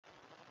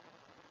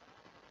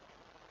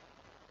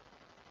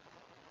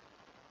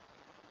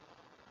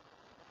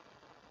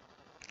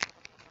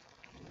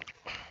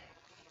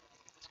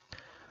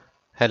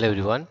Hello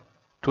everyone.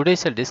 Today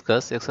shall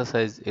discuss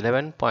exercise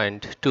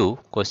 11.2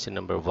 question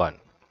number 1.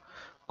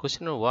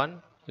 Question number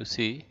 1 you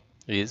see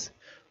is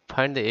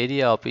find the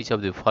area of each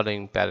of the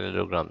following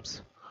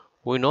parallelograms.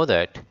 We know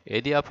that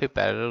area of a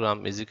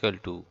parallelogram is equal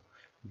to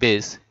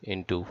base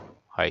into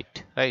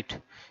height, right?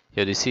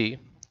 Here you see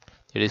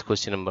it is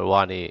question number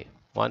 1a.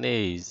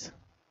 1a is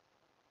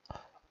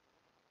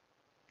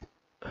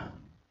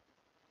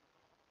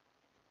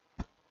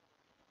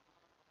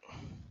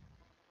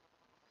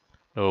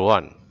number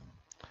 1.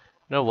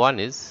 Number 1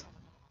 is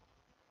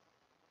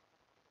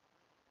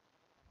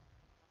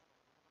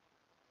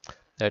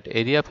that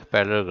area of a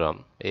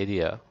parallelogram,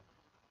 area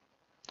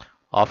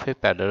of a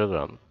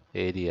parallelogram,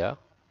 area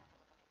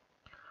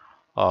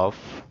of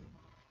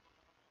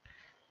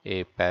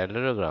a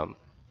parallelogram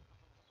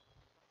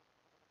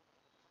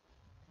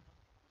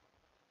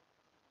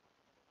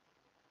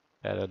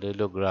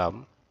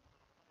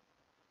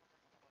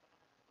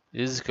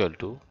is equal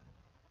to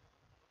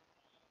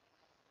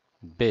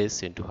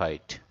base into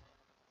height.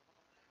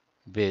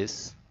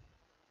 Base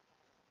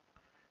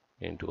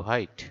into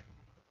height.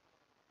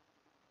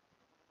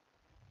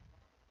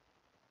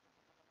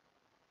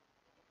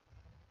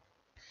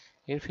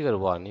 In figure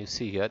 1 you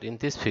see here in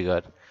this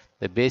figure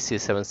the base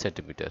is 7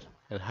 centimeter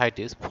and height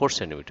is 4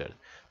 centimeter.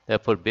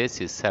 Therefore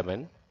base is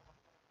 7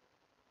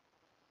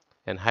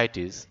 and height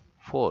is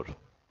 4.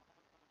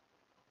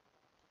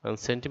 And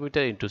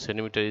centimeter into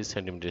centimeter is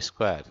centimeter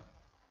square.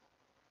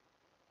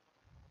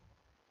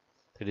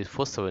 That is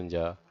 4 7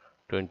 ja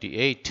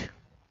 28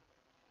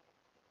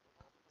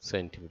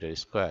 centimeter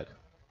square.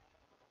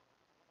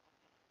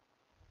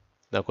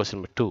 Now question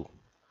number 2.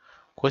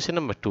 Question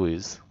number 2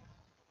 is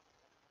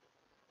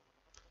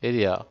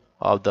area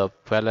of the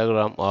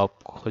parallelogram of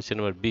question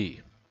number B.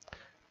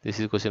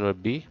 This is question number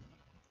B.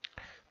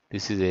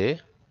 This is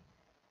A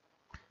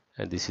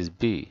and this is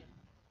B.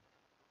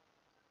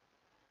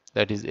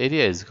 That is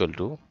area is equal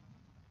to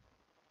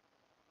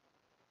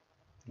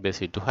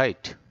base into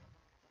height.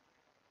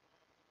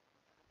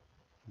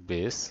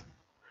 Base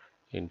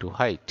into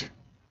height.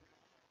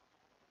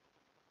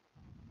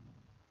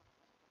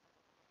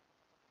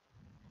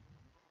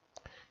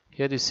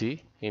 Here you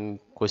see in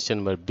question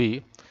number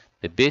B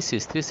the base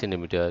is 3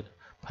 centimeter,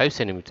 5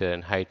 centimeter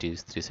and height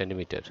is 3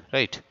 centimeter,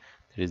 right?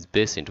 That is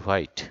base into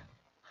height.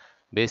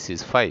 Base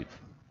is 5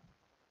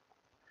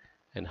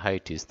 and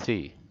height is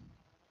 3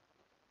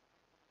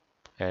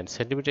 and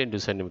centimeter into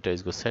centimeter is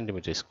equal to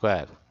centimeter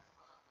square.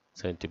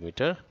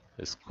 Centimeter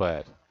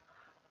square.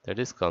 That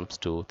is comes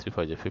to 3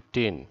 5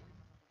 15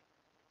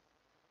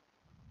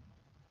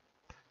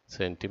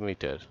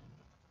 centimeter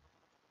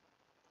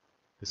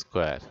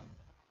square.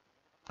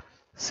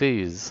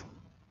 C is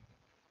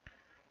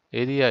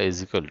area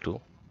is equal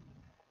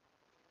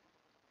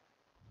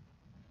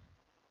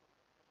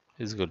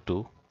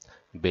to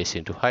base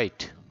into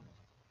height.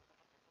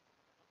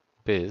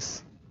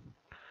 Base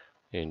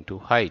into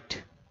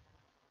height.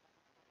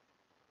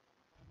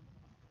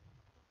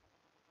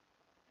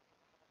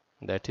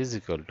 That is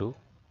equal to,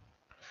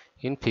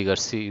 in figure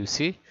C you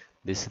see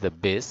this is the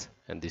base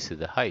and this is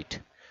the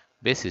height.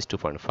 Base is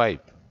 2.5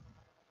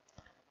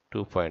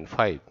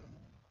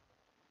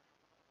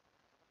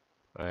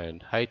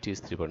 and height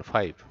is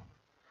 3.5.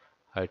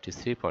 Height is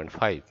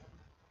 3.5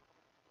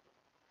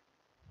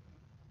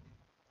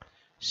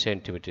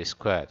 centimeter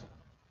square.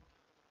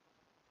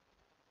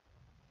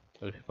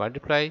 If you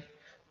multiply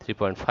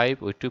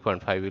 3.5 with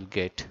 2.5 will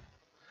get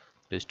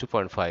this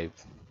 2.5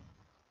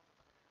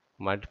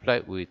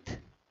 multiply with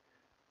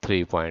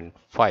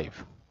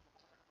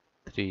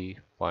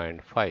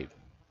 3.5.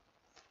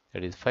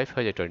 That is 5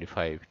 5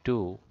 25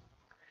 2.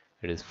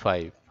 It is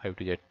 5 5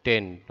 to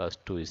 10 plus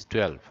 2 is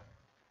 12.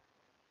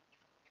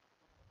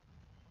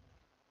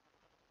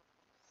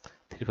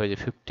 3 5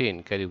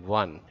 15 carry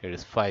 1. It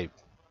is 5.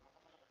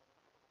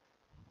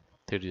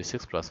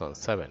 36 plus 1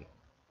 7.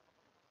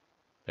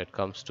 That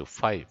comes to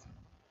 5.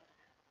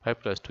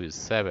 5 plus 2 is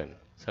 7.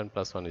 7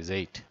 plus 1 is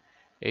 8.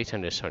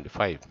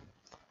 875.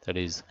 That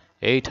is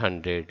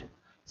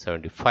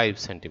 875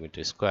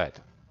 centimeter square.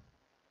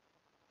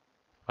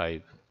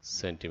 5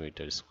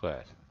 centimeter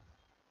square.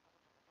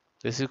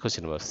 This is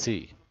question number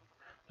C.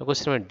 Now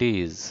question number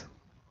D is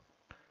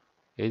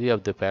area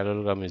of the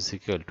parallelogram is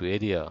equal to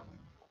area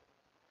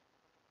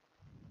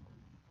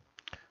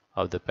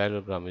of the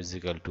parallelogram is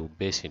equal to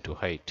base into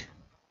height.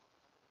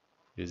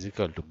 Is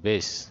equal to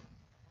base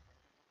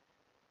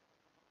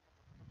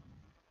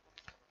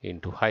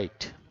into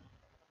height.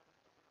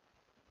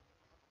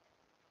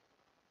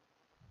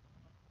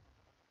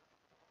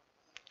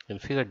 In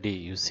figure D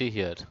you see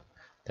here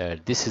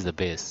that this is the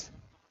base.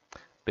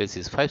 Base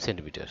is 5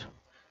 centimeter.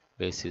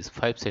 Base is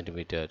 5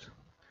 centimeter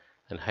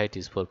and height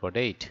is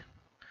 4.8.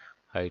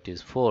 Height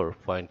is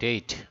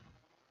 4.8.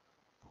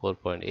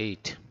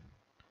 4.8.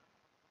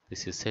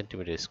 This is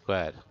centimeter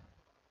square.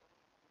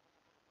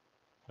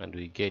 And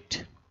we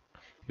get,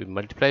 we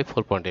multiply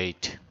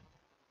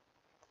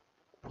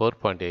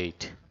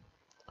 4.8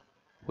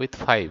 with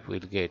 5 we'll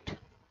get,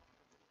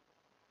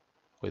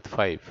 with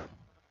 5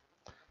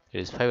 it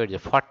is 5 at the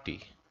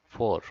 40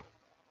 4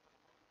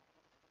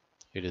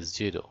 it is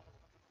 0.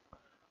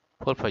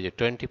 4 5 is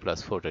 20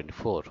 plus 4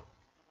 24,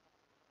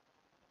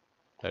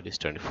 that is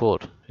 24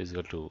 is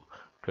equal to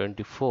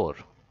 24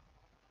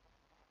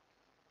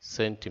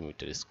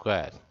 centimeter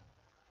square.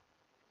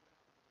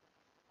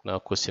 Now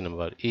question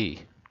number E.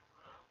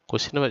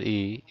 Question number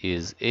E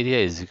is area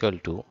is equal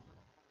to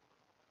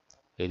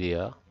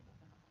area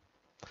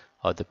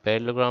of the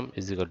parallelogram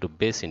is equal to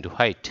base into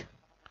height,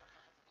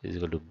 is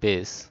equal to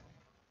base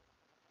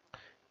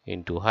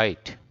into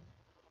height,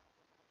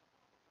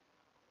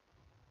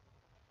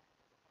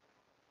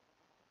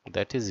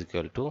 that is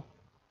equal to,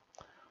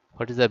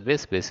 what is the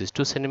base? Base is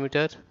 2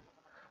 centimeter,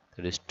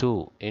 that is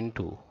 2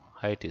 into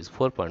height is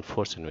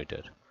 4.4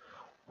 centimeter,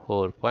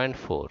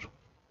 4.4,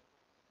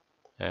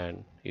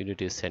 and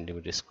unit is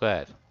centimeter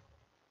square.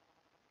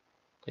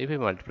 If we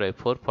multiply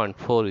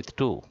 4.4 with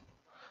 2,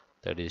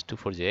 that is 2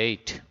 4 is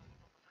 8,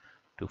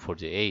 2 4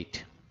 is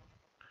 8,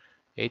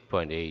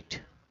 8.8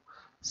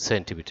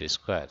 centimeter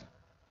square.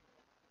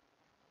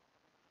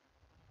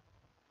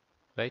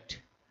 Right?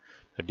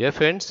 So dear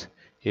friends,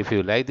 if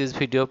you like this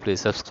video, please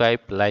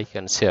subscribe, like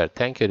and share.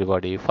 Thank you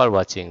everybody for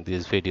watching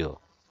this video.